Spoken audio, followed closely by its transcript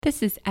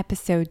This is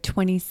episode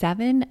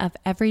 27 of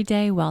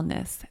Everyday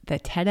Wellness, the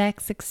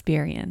TedX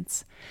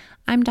Experience.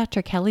 I'm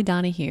Dr. Kelly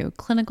Donahue,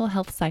 clinical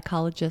health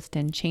psychologist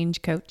and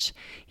change coach,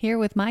 here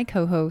with my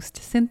co-host,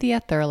 Cynthia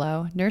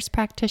Thurlow, nurse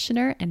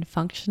practitioner and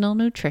functional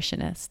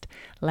nutritionist.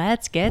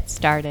 Let's get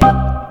started.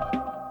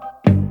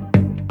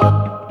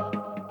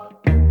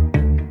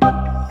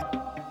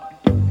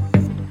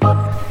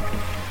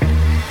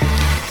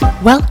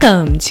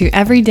 Welcome to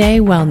Everyday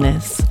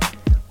Wellness.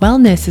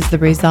 Wellness is the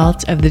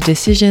result of the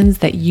decisions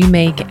that you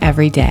make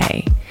every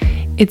day.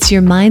 It's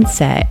your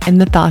mindset and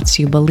the thoughts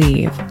you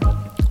believe.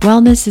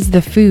 Wellness is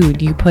the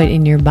food you put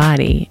in your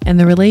body and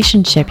the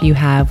relationship you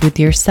have with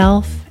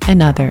yourself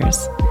and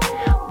others.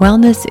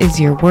 Wellness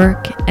is your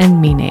work and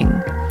meaning.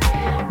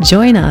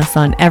 Join us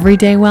on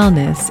Everyday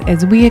Wellness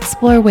as we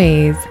explore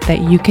ways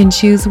that you can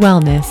choose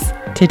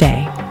wellness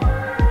today.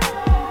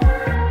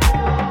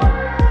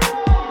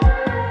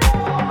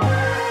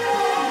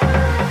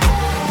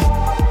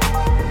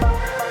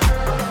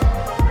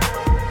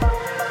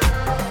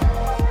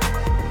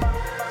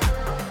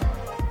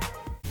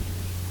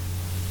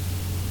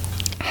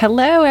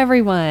 Hello,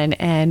 everyone,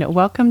 and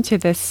welcome to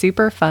this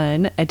super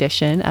fun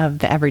edition of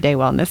the Everyday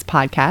Wellness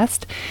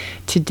podcast.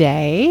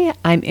 Today,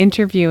 I'm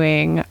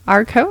interviewing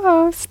our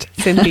co-host,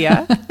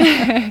 Cynthia.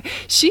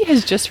 She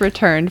has just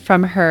returned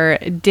from her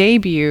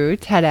debut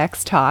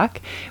TEDx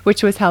talk,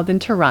 which was held in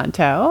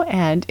Toronto,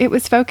 and it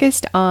was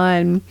focused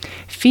on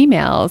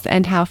females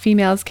and how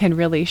females can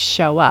really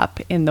show up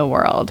in the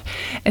world.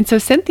 And so,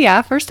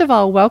 Cynthia, first of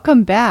all,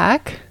 welcome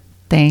back.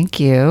 Thank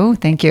you.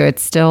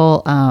 It's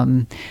still,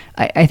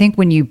 I think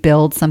when you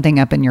build something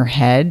up in your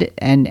head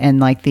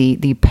and like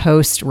the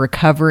post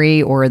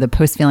recovery or the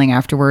post feeling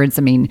afterwards,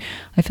 I mean,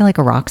 I feel like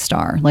a rock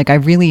star. Like I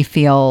really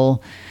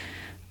feel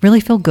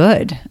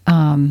good,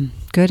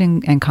 good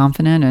and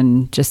confident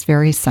and just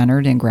very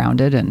centered and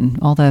grounded and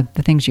all the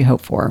things you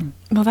hope for.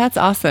 Well, that's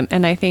awesome.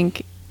 And I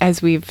think as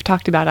we've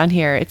talked about on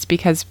here, it's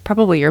because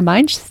probably your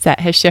mindset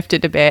has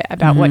shifted a bit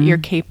about what you're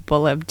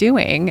capable of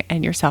doing,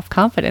 and your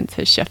self-confidence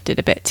has shifted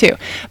a bit too.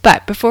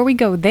 But before we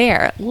go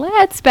there,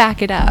 let's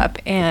back it up.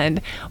 And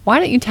why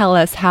don't you tell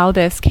us how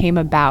this came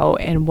about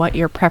and what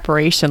your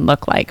preparation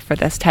looked like for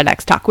this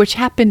TEDx talk, which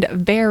happened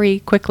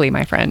very quickly,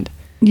 my friend.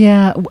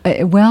 Yeah,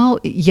 well,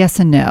 yes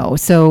and no.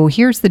 So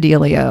here's the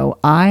dealio.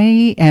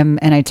 I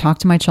talk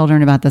to my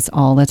children about this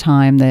all the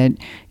time, that,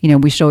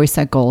 we should always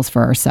set goals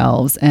for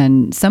ourselves.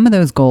 And some of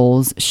those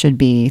goals should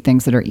be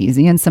things that are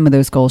easy. And some of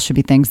those goals should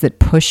be things that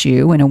push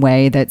you in a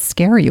way that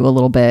scare you a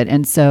little bit.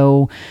 And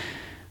so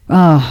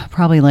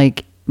probably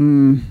like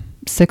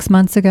 6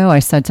 months ago, I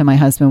said to my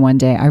husband one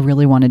day, I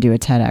really want to do a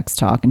TEDx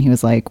talk. And he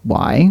was like,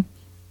 why?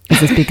 Is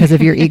this because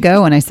of your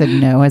have And I said,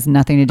 no, it has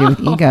nothing to do with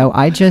ego.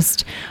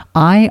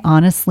 I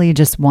honestly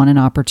just want an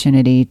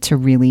opportunity to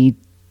really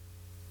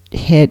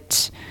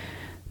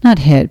not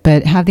hit,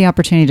 but have the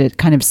opportunity to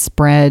kind of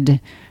spread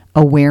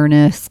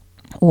awareness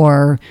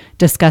or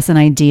discuss an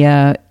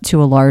idea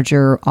to a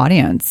larger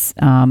audience,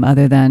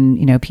 other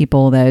than,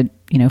 people that,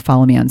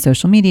 follow me on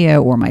social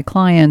media or my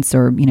clients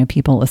or,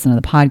 people listen to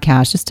the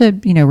podcast, just to,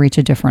 reach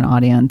a different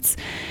audience.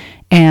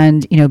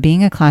 And,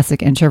 being a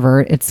classic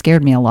introvert, it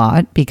scared me a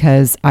lot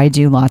because I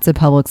do lots of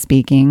public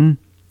speaking,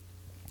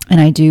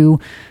 and I do,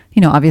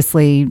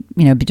 obviously,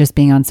 just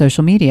being on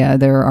social media,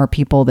 there are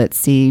people that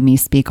see me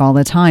speak all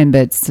the time,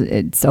 but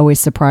it's always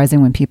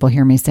surprising when people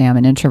hear me say I'm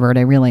an introvert.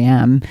 I really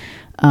am.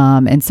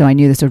 And so I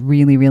knew this would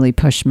really, really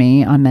push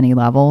me on many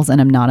levels,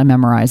 and I'm not a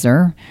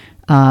memorizer.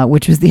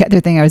 Which was the other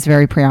thing I was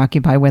very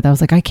preoccupied with. I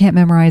was like, I can't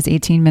memorize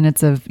 18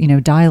 minutes of,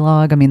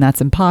 dialogue. I mean,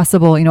 that's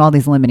impossible. All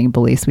these limiting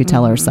beliefs we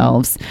tell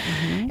ourselves.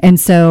 And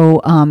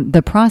so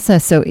the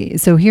process, so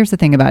here's the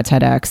thing about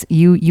TEDx.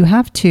 You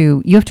have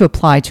to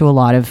apply to a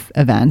lot of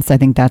events. I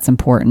think that's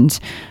important.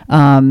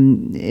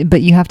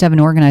 But you have to have an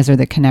organizer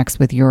that connects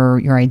with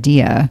your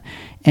idea.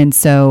 And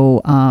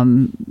so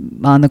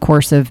on the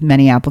course of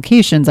many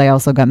applications, I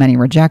also got many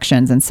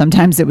rejections, and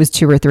sometimes it was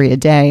 2 or 3 a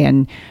day.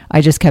 And I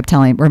just kept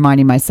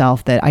reminding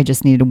myself that I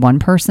just needed one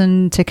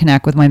person to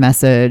connect with my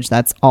message.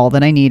 That's all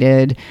that I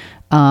needed.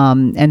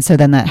 And so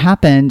then that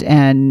happened,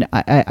 and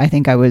I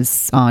think I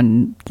was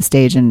on the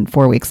stage in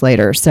 4 weeks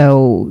later.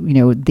 So,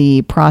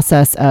 the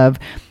process of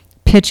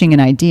pitching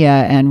an idea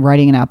and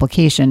writing an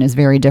application is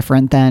very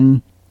different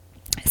than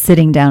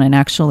sitting down and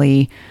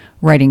actually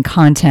writing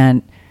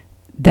content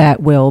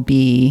that will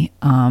be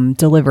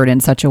delivered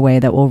in such a way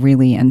that will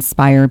really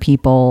inspire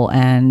people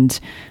and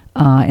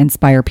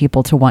inspire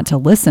people to want to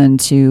listen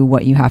to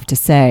what you have to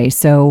say.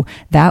 So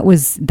that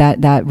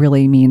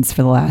really means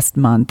for the last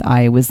month,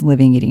 I was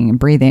living, eating, and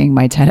breathing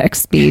my TEDx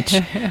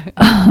speech.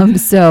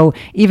 So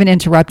even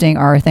interrupting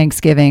our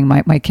Thanksgiving,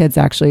 my kids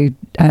actually,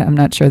 I'm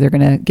not sure they're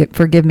going to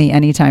forgive me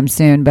anytime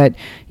soon, but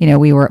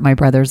we were at my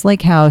brother's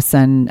lake house,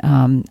 and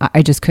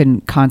I just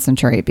couldn't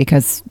concentrate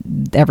because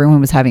everyone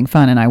was having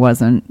fun and I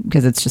wasn't,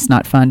 because it's just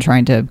not fun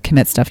trying to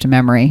commit stuff to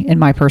memory, in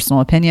my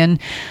personal opinion.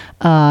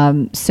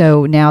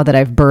 So now that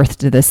I've birthed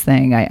this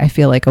thing, I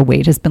feel like a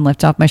weight has been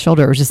lifted off my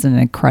shoulder. It was just an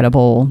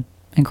incredible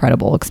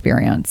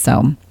experience.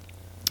 So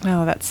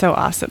Oh, that's so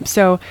awesome.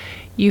 So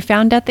you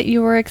found out that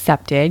you were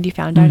accepted. You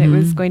found out it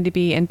was going to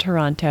be in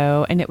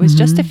Toronto, and it was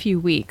just a few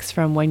weeks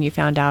from when you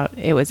found out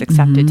it was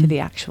accepted to the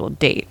actual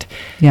date.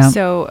 Yeah.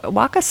 So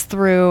walk us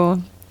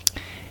through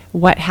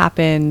what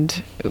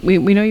happened. We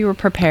know you were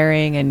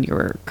preparing and you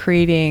were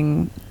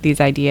creating these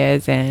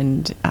ideas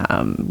and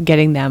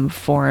getting them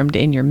formed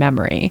in your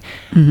memory.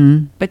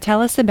 But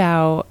tell us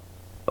about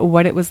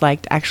what it was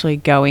like actually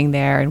going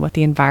there and what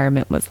the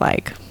environment was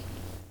like.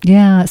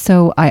 Yeah.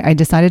 So I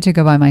decided to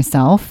go by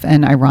myself.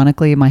 And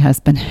ironically, my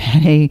husband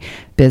had a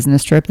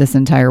business trip this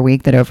entire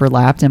week that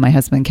overlapped. And my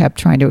husband kept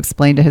trying to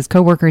explain to his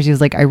coworkers, he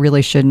was like, I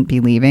really shouldn't be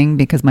leaving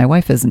because my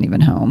wife isn't even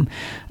home.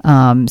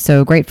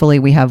 So gratefully,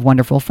 we have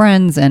wonderful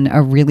friends and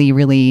a really,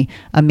 really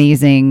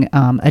amazing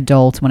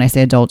adult. When I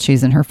say adult,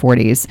 she's in her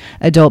 40s,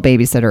 adult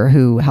babysitter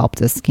who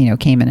helped us,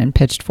 came in and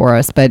pitched for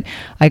us. But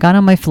I got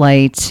on my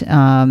flight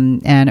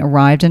and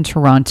arrived in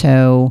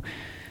Toronto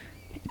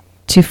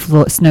to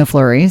snow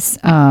flurries.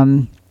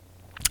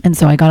 And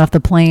so I got off the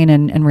plane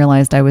and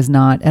realized I was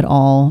not at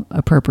all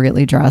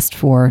appropriately dressed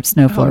for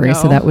snow flurries.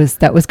 Oh, no. So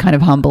that was kind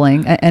of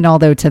humbling. And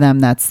although to them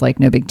that's like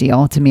no big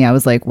deal, to me I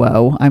was like,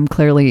 whoa, I'm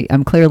clearly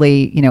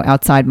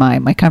outside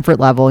my comfort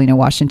level.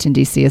 Washington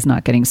D.C. is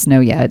not getting snow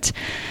yet.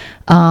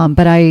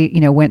 But I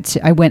went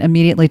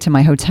immediately to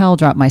my hotel,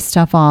 dropped my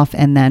stuff off,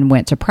 and then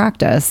went to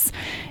practice.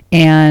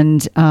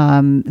 And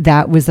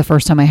that was the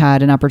first time I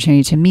had an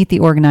opportunity to meet the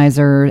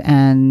organizer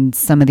and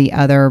some of the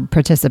other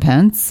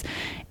participants.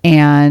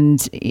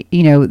 And,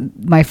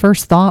 my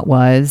first thought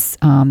was,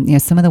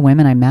 some of the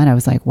women I met, I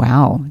was like,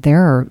 wow, they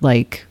are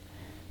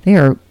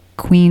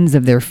queens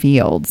of their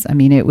fields. I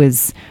mean, it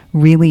was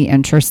really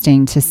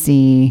interesting to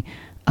see.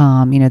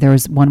 There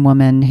was one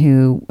woman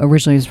who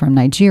originally was from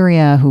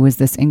Nigeria, who was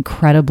this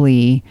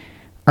incredibly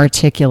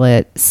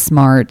articulate,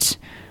 smart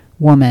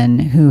woman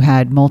who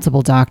had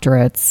multiple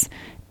doctorates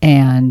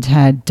and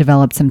had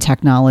developed some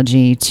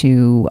technology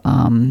to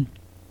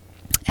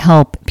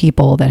help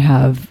people that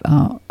have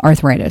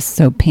arthritis,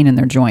 so pain in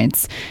their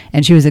joints.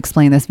 And she was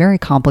explaining this very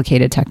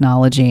complicated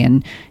technology.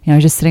 And, I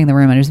was just sitting in the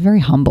room and I was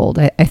very humbled.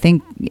 I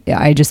think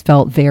I just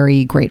felt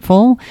very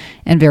grateful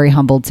and very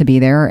humbled to be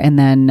there. And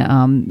then,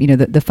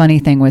 the funny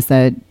thing was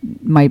that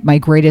my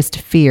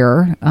greatest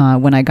fear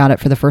when I got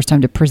up for the first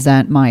time to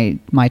present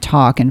my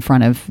talk in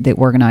front of the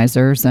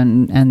organizers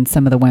and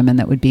some of the women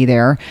that would be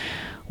there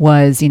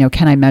was,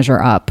 can I measure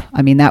up?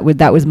 I mean, that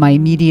was my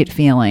immediate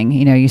feeling.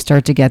 You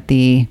start to get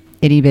the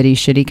itty bitty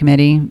shitty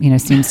committee,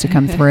 seems to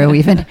come through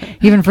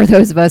even for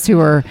those of us who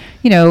are,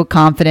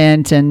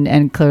 confident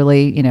and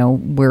clearly,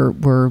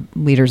 we're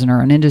leaders in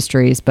our own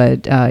industries.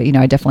 But,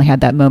 I definitely had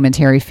that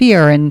momentary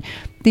fear. And,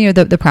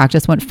 the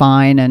practice went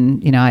fine.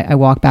 And, I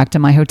walked back to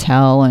my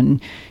hotel,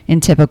 and in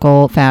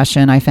typical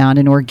fashion, I found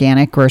an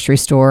organic grocery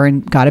store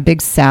and got a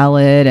big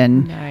salad.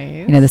 And,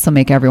 Nice. This will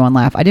make everyone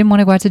laugh. I didn't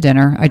want to go out to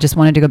dinner. I just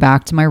wanted to go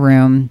back to my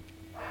room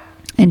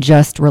and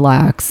just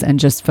relax and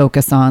just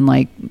focus on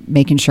like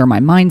making sure my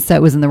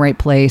mindset was in the right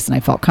place and I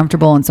felt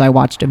comfortable. And so I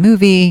watched a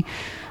movie,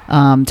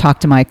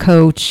 talked to my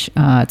coach,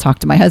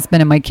 talked to my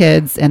husband and my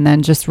kids, and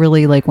then just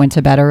really like went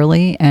to bed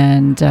early.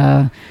 And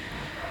the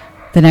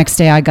next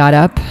day I got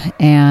up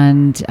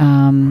and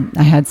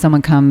I had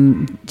someone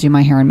come do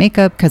my hair and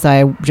makeup because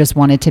I just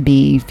wanted to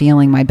be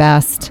feeling my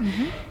best.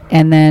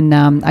 And then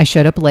I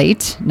showed up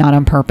late, not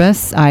on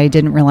purpose. I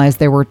didn't realize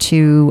there were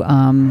two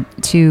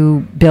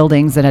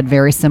buildings that had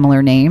very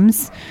similar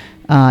names.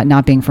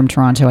 Not being from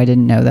Toronto, I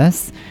didn't know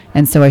this.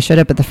 And so I showed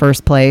up at the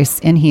first place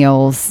in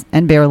heels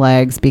and bare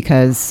legs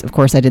because, of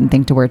course, I didn't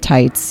think to wear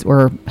tights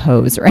or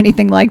hose or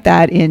anything like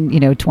that in,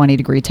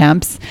 20-degree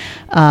temps.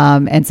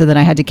 And so then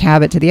I had to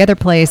cab it to the other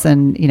place.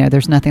 And,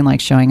 there's nothing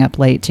like showing up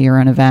late to your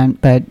own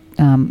event. But,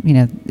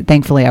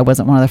 thankfully, I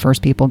wasn't one of the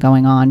first people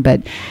going on.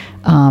 But,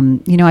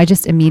 I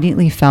just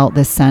immediately felt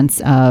this sense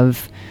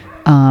of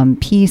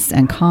peace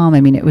and calm.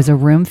 I mean, it was a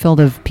room filled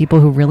of people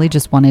who really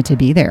just wanted to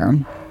be there.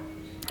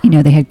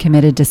 They had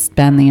committed to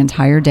spend the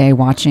entire day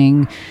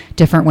watching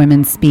different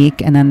women speak.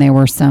 And then there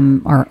were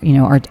some,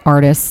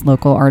 artists,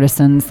 local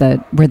artisans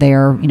that were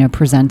there,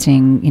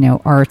 presenting,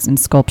 arts and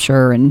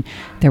sculpture. And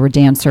there were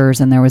dancers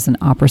and there was an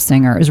opera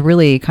singer. It was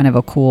really kind of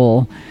a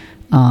cool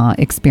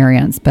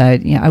experience.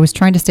 But I was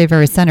trying to stay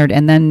very centered.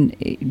 And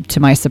then to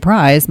my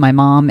surprise, my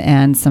mom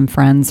and some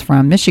friends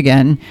from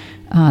Michigan,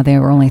 they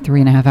were only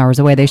 3.5 hours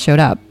away. They showed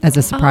up as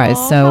a surprise.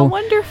 Oh, so how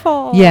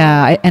wonderful.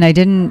 Yeah. And I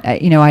didn't,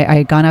 I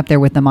had gone up there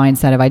with the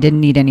mindset of I didn't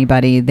need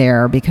anybody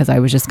there because I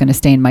was just going to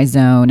stay in my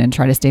zone and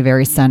try to stay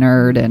very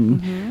centered.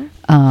 And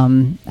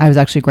I was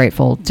actually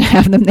grateful to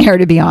have them there,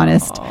 to be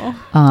honest.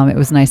 It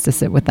was nice to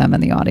sit with them in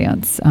the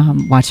audience,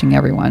 watching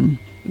everyone.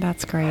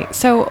 That's great.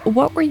 So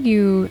what were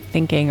you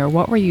thinking or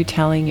what were you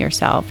telling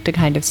yourself to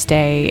kind of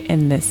stay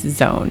in this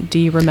zone? Do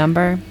you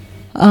remember?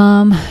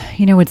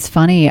 It's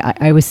funny.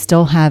 I was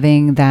still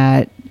having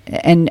that,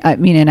 and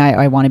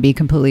I want to be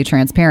completely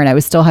transparent. I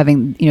was still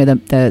having,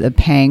 the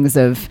pangs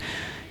of,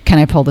 can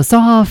I pull this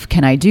off?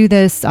 Can I do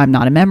this? I'm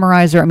not a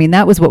memorizer. I mean,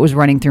 that was what was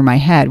running through my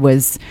head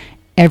was,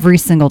 every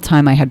single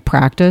time I had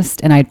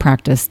practiced, and I'd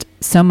practiced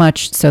so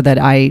much so that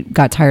I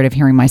got tired of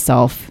hearing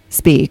myself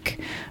speak.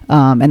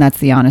 And that's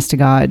the honest to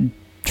God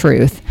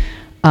truth.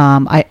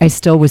 I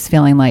still was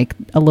feeling like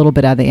a little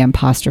bit of the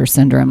imposter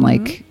syndrome.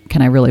 Like,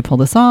 can I really pull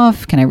this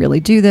off? Can I really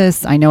do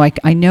this? I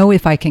know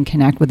if I can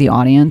connect with the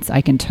audience,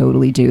 I can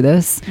totally do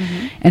this.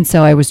 And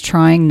so I was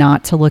trying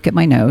not to look at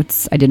my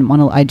notes. I didn't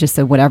want to, I just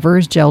said, whatever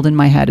is gelled in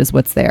my head is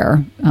what's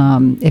there.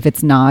 If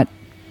it's not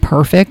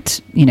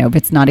perfect, if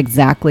it's not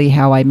exactly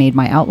how I made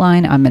my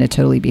outline, I'm going to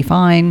totally be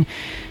fine.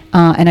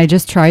 And I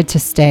just tried to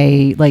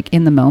stay like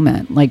in the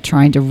moment, like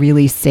trying to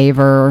really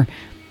savor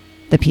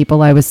the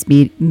people I was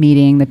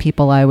meeting, the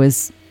people I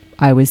was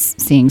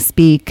seeing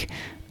speak,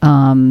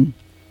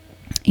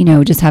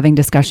 just having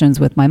discussions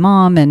with my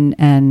mom and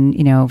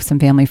some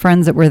family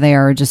friends that were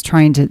there, just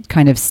trying to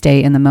kind of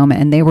stay in the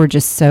moment. And they were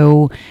just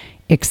so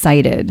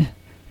excited.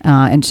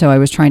 And so I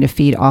was trying to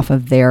feed off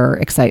of their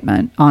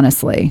excitement,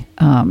 honestly.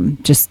 Try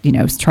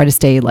to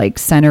stay like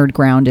centered,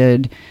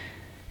 grounded,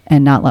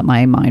 and not let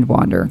my mind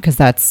wander, because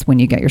that's when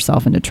you get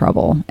yourself into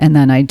trouble. And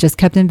then I just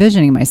kept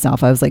envisioning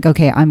myself. I was like,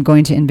 okay, I'm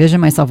going to envision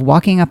myself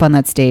walking up on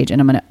that stage and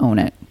I'm going to own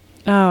it.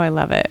 Oh, I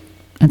love it.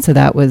 And so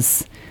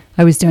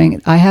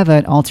I have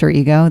an alter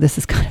ego. This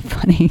is kind of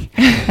funny.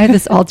 I have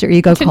this alter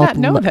ego called... I did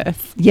not know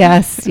this.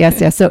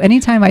 Yes. So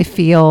anytime I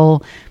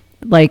feel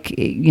like,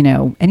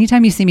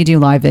 anytime you see me do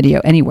live video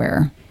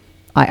anywhere,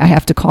 I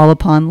have to call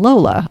upon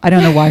Lola. I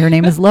don't know why her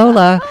name is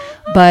Lola,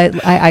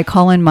 but I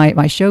call in my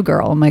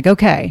showgirl. I'm like,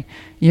 okay,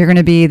 you're going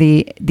to be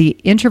the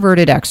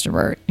introverted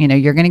extrovert.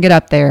 You're going to get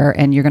up there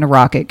and you're going to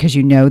rock it because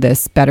you know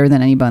this better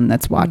than anyone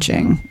that's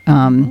watching.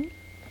 And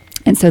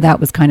so that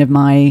was kind of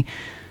my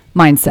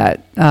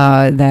mindset,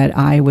 that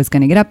I was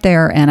going to get up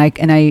there. And I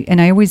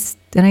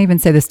even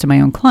say this to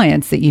my own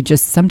clients, that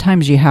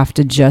sometimes you have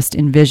to just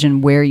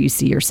envision where you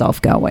see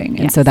yourself going.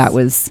 And so that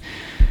was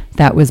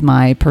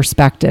my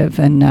perspective.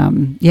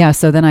 And,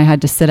 so then I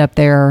had to sit up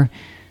there.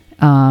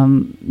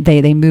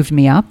 They moved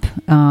me up,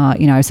 I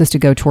was supposed to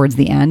go towards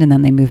the end, and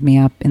then they moved me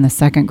up in the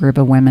second group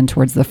of women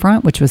towards the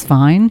front, which was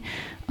fine.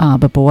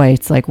 But boy,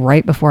 it's like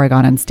right before I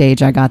got on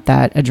stage, I got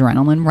that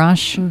adrenaline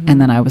rush.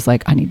 And then I was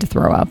like, I need to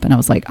throw up. And I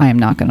was like, I am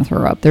not going to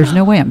throw up. There's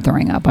no way I'm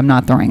throwing up. I'm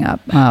not throwing up.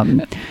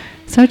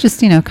 So just,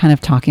 kind of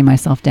talking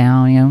myself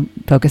down,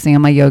 focusing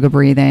on my yoga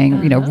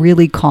breathing,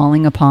 really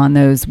calling upon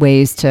those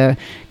ways to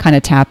kind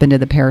of tap into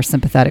the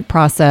parasympathetic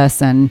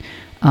process. And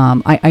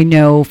I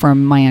know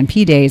from my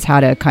NP days how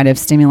to kind of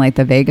stimulate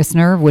the vagus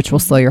nerve, which will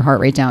slow your heart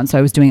rate down. So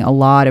I was doing a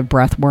lot of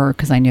breath work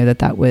because I knew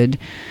that would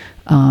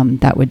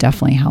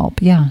definitely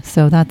help. Yeah.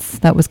 So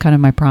that was kind of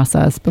my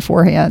process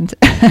beforehand,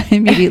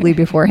 immediately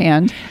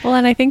beforehand. Well,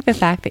 and I think the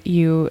fact that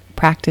you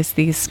practice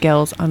these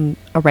skills on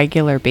a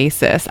regular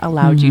basis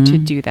allowed you to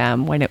do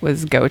them when it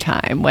was go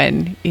time,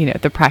 when,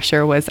 the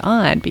pressure was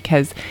on,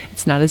 because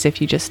it's not as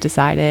if you just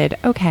decided,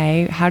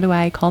 okay, how do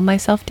I calm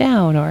myself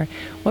down, or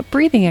what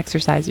breathing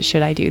exercises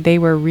should I do? They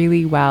were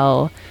really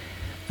well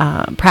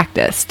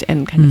practiced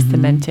and kind of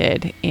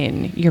cemented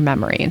in your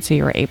memory. And so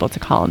you were able to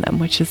call on them,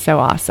 which is so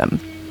awesome.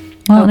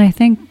 Well, and I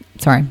think,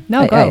 sorry.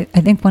 No, go.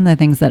 I think one of the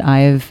things that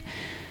I've,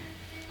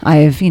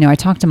 I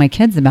talked to my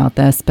kids about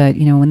this, but,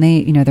 when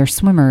they, they're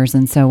swimmers.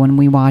 And so when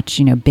we watch,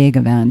 big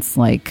events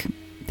like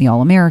the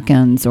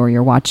All-Americans, or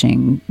you're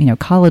watching,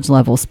 college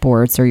level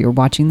sports, or you're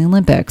watching the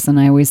Olympics. And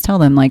I always tell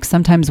them, like,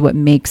 sometimes what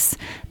makes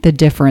the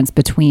difference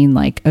between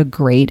like a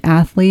great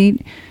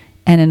athlete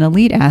and an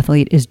elite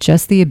athlete is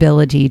just the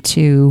ability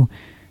to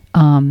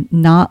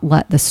not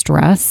let the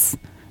stress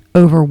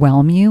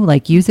overwhelm you,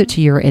 like use it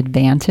to your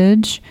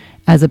advantage,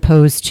 as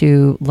opposed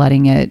to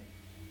letting it,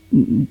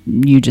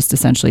 you just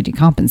essentially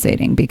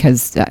decompensating,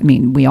 because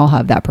we all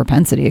have that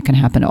propensity. It can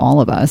happen to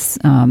all of us.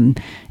 And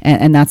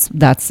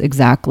that's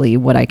exactly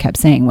what I kept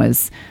saying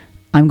was,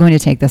 I'm going to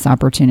take this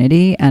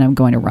opportunity and I'm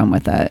going to run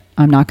with it.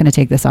 I'm not going to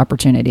take this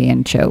opportunity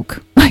and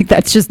choke. Like,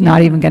 that's just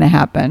not even going to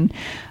happen.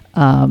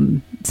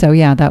 So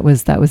yeah, that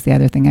was the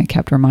other thing I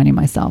kept reminding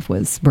myself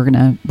was we're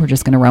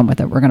just going to run with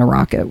it. We're going to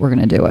rock it. We're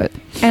going to do it.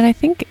 And I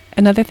think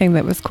another thing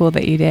that was cool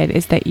that you did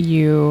is that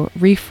you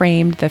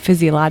reframed the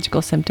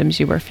physiological symptoms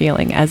you were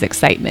feeling as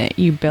excitement.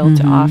 You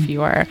built off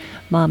your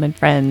mom and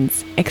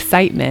friends'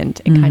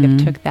 excitement and kind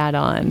of took that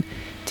on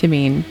to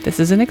mean this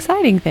is an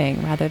exciting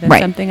thing rather than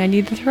something I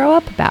need to throw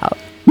up about.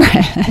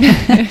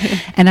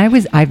 And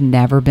I've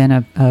never been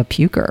a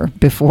puker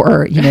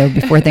before,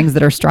 before things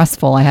that are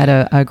stressful. I had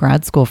a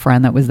grad school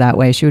friend that was that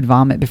way. She would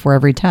vomit before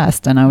every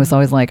test. And I was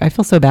always like, I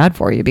feel so bad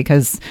for you,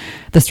 because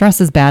the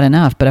stress is bad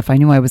enough. But if I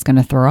knew I was going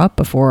to throw up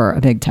before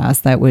a big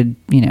test, that would,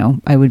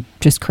 I would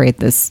just create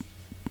this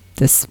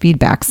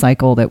feedback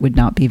cycle that would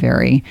not be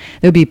it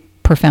would be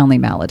profoundly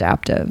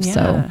maladaptive. Yeah.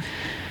 So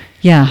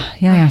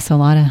Yeah. So a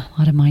lot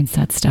of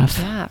mindset stuff.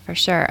 Yeah, for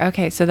sure.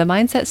 Okay. So the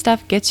mindset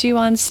stuff gets you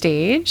on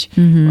stage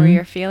where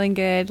you're feeling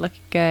good,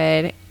 looking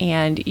good,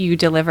 and you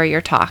deliver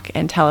your talk.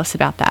 And tell us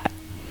about that.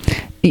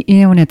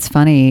 And it's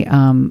funny.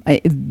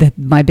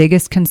 My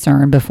biggest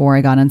concern before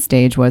I got on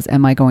stage was,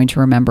 am I going to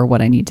remember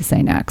what I need to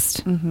say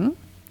next?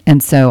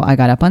 And so I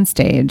got up on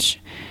stage,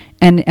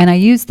 And I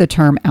use the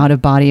term out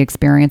of body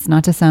experience,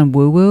 not to sound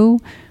woo woo,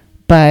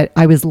 but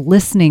I was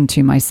listening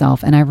to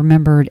myself and I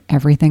remembered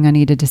everything I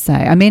needed to say.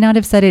 I may not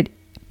have said it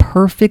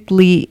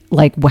perfectly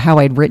like how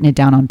I'd written it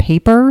down on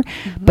paper,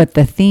 but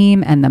the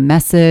theme and the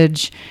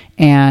message,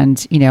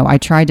 and, you know, I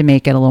tried to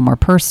make it a little more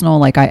personal.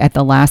 Like at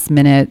the last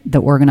minute, the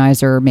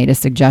organizer made a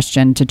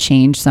suggestion to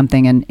change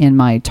something in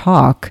my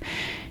talk.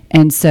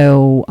 And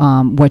so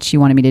what she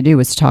wanted me to do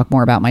was to talk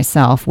more about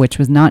myself, which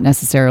was not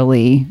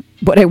necessarily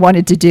what I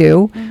wanted to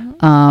do.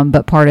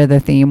 But part of the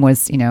theme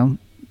was, you know,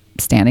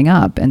 standing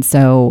up. And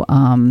so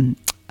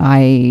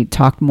I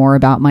talked more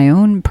about my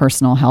own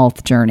personal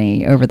health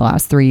journey over the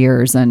last 3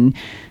 years, and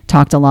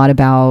talked a lot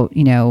about,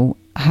 you know,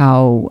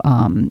 how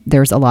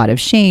there's a lot of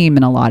shame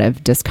and a lot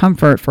of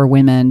discomfort for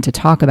women to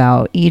talk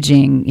about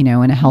aging, you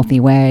know, in a healthy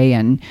way.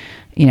 And,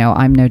 you know,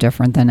 I'm no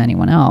different than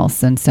anyone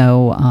else. And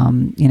so,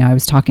 you know, I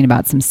was talking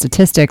about some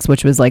statistics,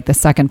 which was like the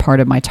second part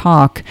of my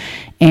talk.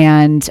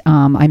 And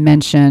I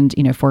mentioned,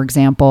 you know, for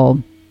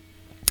example,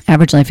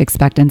 average life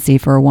expectancy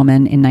for a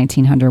woman in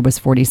 1900 was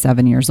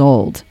 47 years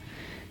old.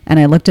 And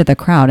I looked at the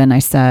crowd and I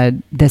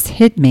said, this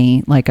hit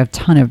me like a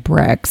ton of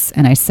bricks.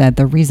 And I said,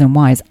 the reason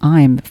why is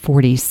I'm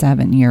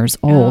 47 years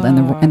old.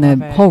 And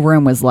the whole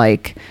room was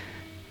like,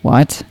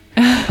 what?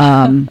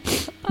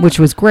 Which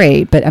was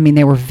great. But I mean,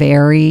 they were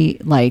very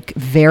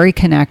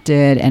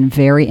connected and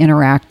very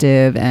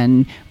interactive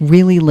and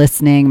really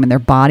listening. I mean, their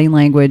body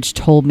language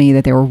told me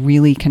that they were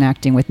really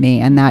connecting with me.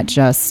 And that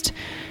just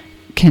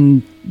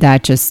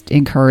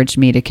encouraged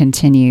me to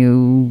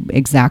continue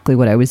exactly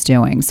what I was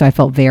doing. So I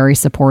felt very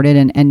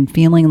supported and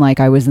feeling like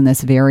I was in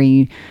this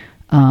very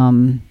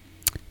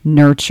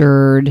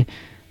nurtured,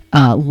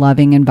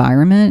 loving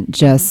environment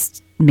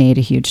just made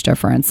a huge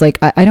difference. Like,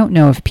 I don't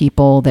know if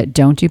people that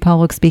don't do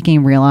public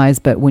speaking realize,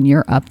 but when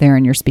you're up there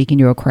and you're speaking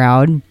to a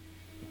crowd,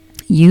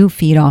 you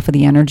feed off of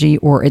the energy,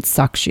 or it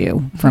sucks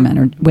you from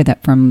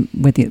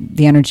the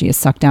energy is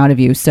sucked out of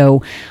you.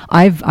 So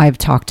I've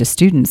talked to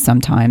students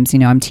sometimes, you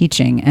know, I'm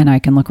teaching and I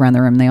can look around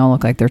the room and they all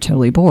look like they're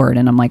totally bored.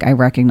 And I'm like, I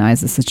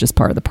recognize this is just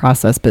part of the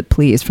process, but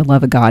please, for the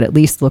love of God, at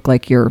least look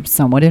like you're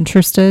somewhat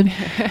interested.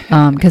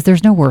 Because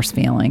there's no worse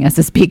feeling as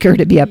a speaker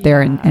to be up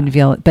there and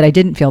feel it. But I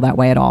didn't feel that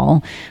way at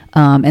all.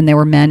 And there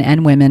were men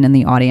and women in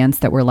the audience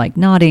that were like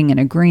nodding and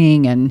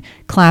agreeing and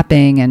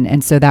clapping.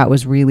 And so that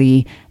was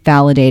really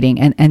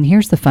validating. And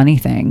here's the funny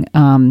thing.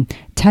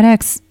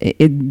 TEDx,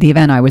 the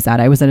event I was at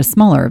a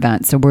smaller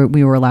event. So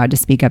we were allowed to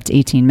speak up to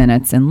 18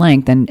 minutes in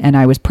length. And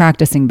I was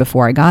practicing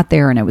before I got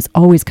there, and it was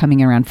always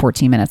coming around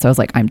 14 minutes. So I was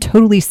like, I'm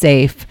totally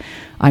safe.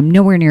 I'm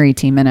nowhere near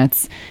 18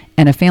 minutes.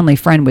 And a family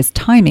friend was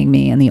timing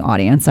me in the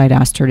audience. I'd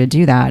asked her to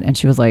do that. And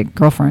she was like,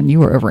 girlfriend, you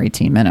were over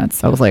 18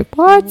 minutes. I was like,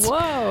 what?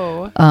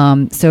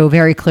 Whoa. So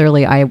very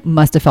clearly I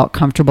must have felt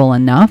comfortable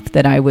enough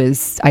that I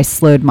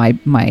slowed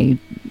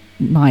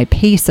my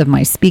pace of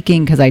my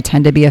speaking, because I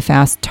tend to be a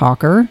fast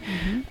talker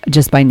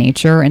just by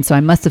nature. And so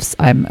I'm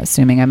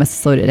assuming I must have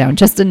slowed it down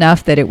just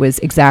enough that it was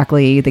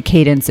exactly the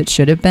cadence it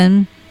should have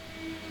been.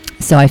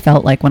 So I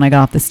felt like when I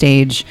got off the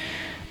stage,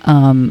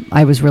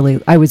 I was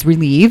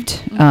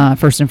relieved,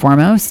 first and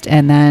foremost.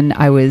 And then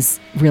I was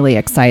really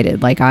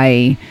excited. Like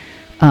I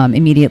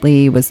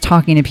immediately was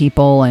talking to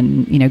people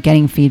and, you know,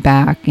 getting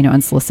feedback, you know,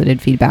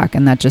 unsolicited feedback.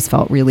 And that just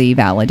felt really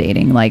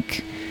validating.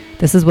 Like,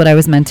 this is what I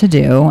was meant to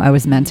do. I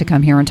was meant to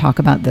come here and talk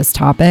about this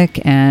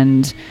topic.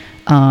 And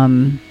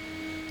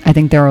I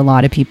think there are a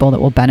lot of people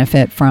that will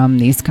benefit from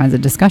these kinds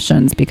of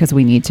discussions, because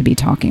we need to be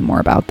talking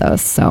more about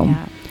this. So,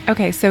 yeah.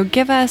 Okay. So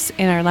give us,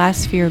 in our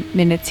last few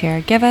minutes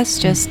here, give us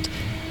just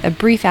a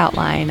brief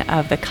outline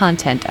of the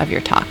content of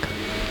your talk.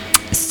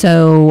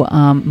 So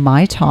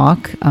my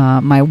talk,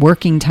 my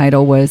working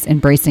title was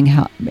Embracing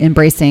Health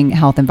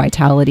and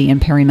Vitality in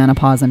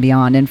Perimenopause and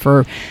Beyond. And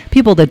for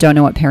people that don't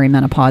know what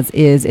perimenopause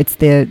is, it's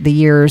the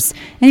years,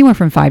 anywhere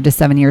from 5 to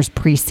 7 years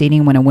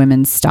preceding when a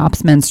woman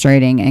stops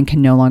menstruating and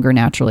can no longer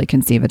naturally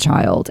conceive a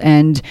child.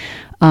 And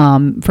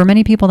for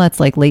many people, that's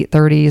like late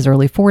 30s,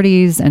 early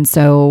 40s. And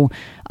so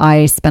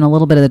I spent a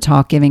little bit of the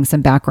talk giving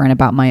some background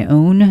about my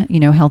own, you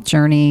know, health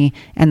journey,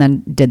 and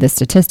then did the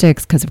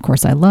statistics, because of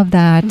course I love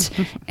that.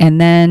 And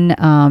then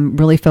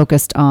really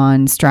focused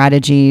on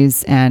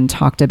strategies and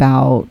talked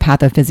about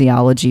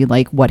pathophysiology,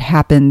 like what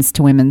happens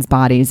to women's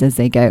bodies as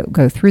they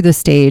go through the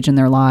stage in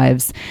their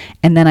lives.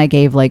 And then I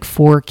gave like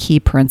 4 key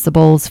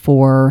principles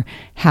for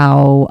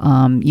how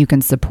you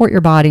can support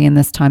your body in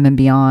this time and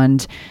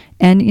beyond.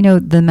 And, you know,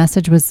 the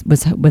message was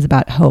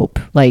about hope.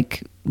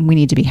 Like, we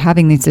need to be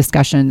having these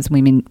discussions.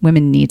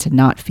 Women need to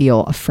not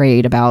feel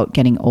afraid about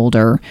getting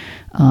older.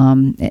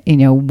 You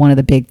know, one of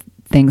the big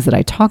things that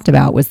I talked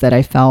about was that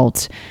I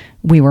felt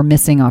we were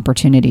missing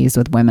opportunities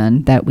with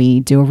women, that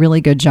we do a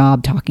really good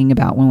job talking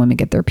about when women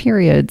get their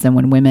periods and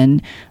when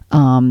women,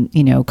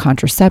 you know,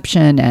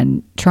 contraception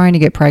and trying to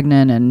get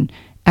pregnant and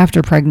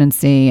after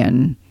pregnancy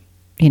and,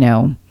 you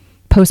know,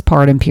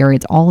 postpartum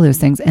periods, all of those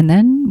things. And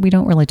then we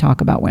don't really talk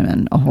about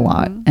women a whole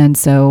lot. And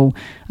so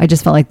I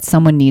just felt like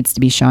someone needs to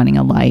be shining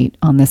a light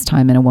on this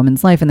time in a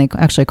woman's life. And they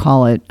actually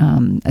call it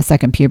a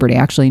second puberty.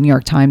 Actually, New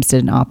York Times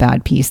did an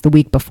op-ed piece the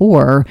week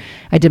before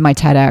I did my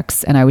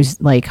TEDx, and I was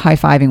like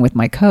high-fiving with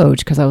my coach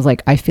because I was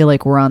like, I feel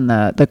like we're on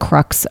the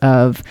crux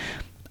of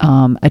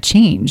a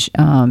change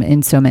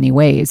in so many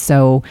ways.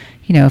 So,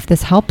 if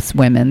this helps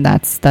women,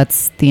 that's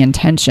the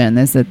intention,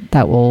 is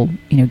that will,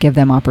 give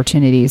them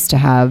opportunities to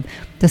have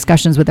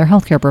discussions with their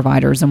healthcare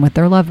providers and with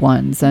their loved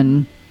ones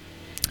and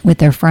with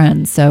their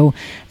friends. So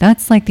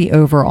that's like the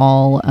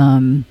overall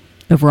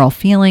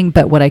feeling.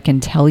 But what I can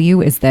tell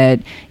you is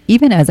that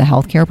even as a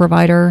healthcare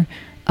provider,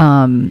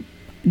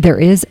 there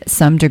is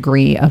some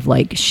degree of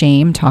like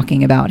shame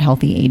talking about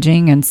healthy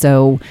aging. And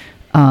so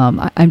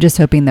I'm just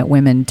hoping that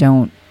women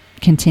don't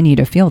continue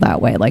to feel that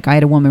way. Like I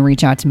had a woman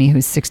reach out to me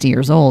who's 60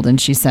 years old, and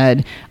she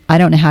said, I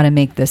don't know how to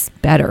make this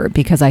better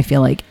because I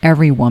feel like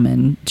every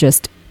woman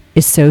just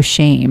is so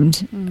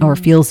shamed or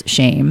feels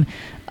shame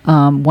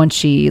once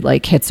she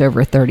like hits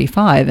over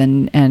 35.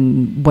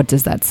 And what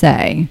does that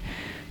say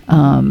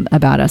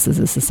about us as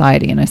a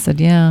society? And I said,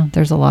 yeah,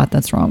 there's a lot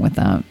that's wrong with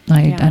that.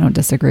 I don't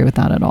disagree with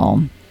that at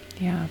all.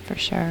 Yeah, for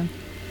sure.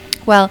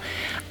 Well,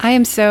 I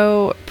am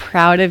so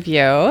proud of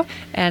you,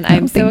 and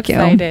I'm so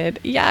excited.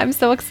 Yeah, I'm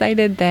so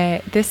excited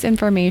that this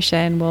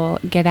information will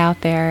get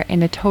out there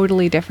in a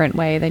totally different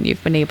way than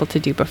you've been able to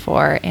do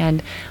before.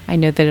 And I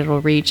know that it'll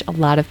reach a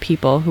lot of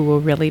people who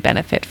will really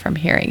benefit from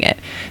hearing it.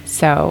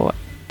 So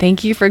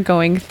thank you for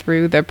going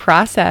through the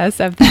process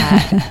of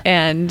that.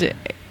 And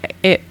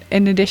it,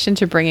 in addition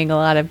to bringing a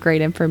lot of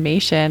great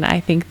information, I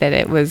think that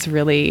it was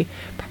really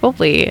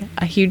probably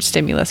a huge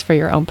stimulus for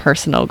your own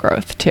personal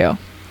growth too.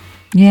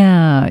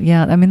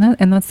 Yeah. I mean,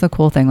 that's the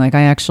cool thing. Like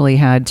I actually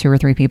had 2 or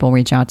 3 people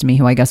reach out to me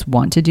who I guess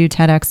want to do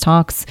TEDx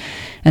talks.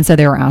 And so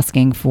they were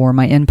asking for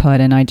my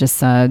input. And I just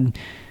said,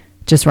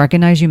 just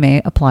recognize you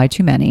may apply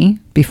to many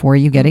before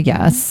you get a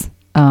yes.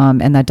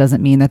 And that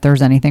doesn't mean that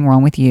there's anything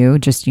wrong with you.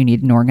 Just you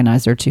need an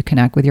organizer to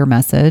connect with your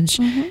message.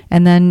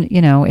 And then,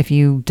 if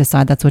you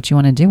decide that's what you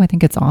want to do, I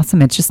think it's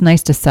awesome. It's just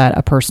nice to set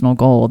a personal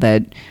goal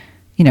that,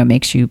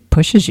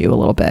 pushes you a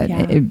little bit.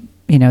 Yeah.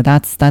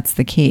 That's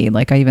the key.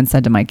 Like I even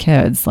said to my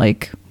kids,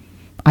 like,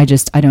 I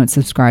don't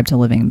subscribe to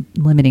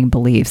limiting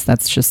beliefs.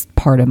 That's just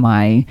part of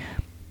my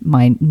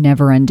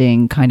never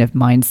ending kind of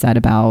mindset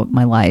about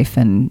my life.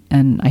 And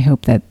I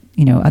hope that,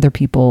 other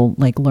people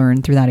like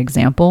learn through that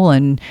example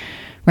and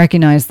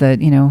recognize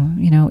that,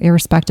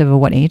 irrespective of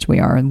what age we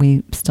are,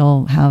 we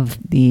still have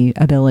the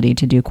ability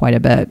to do quite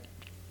a bit.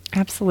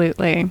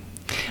 Absolutely.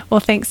 Well,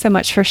 thanks so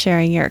much for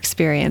sharing your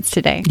experience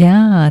today.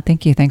 Yeah,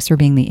 thank you. Thanks for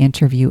being the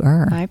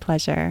interviewer. My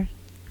pleasure.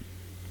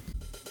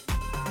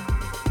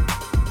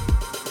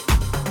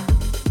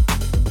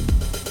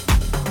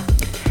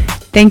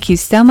 Thank you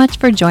so much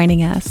for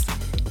joining us.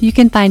 You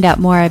can find out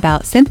more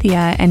about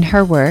Cynthia and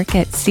her work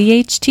at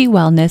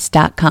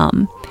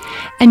chtwellness.com.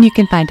 And you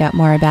can find out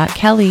more about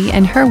Kelly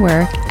and her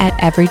work at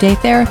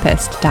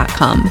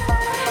everydaytherapist.com.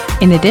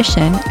 In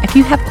addition, if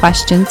you have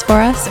questions for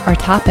us or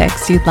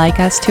topics you'd like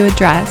us to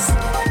address,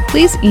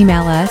 please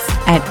email us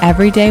at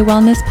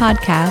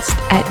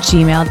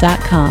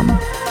everydaywellnesspodcast@gmail.com.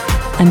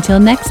 Until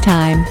next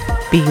time,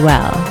 be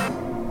well.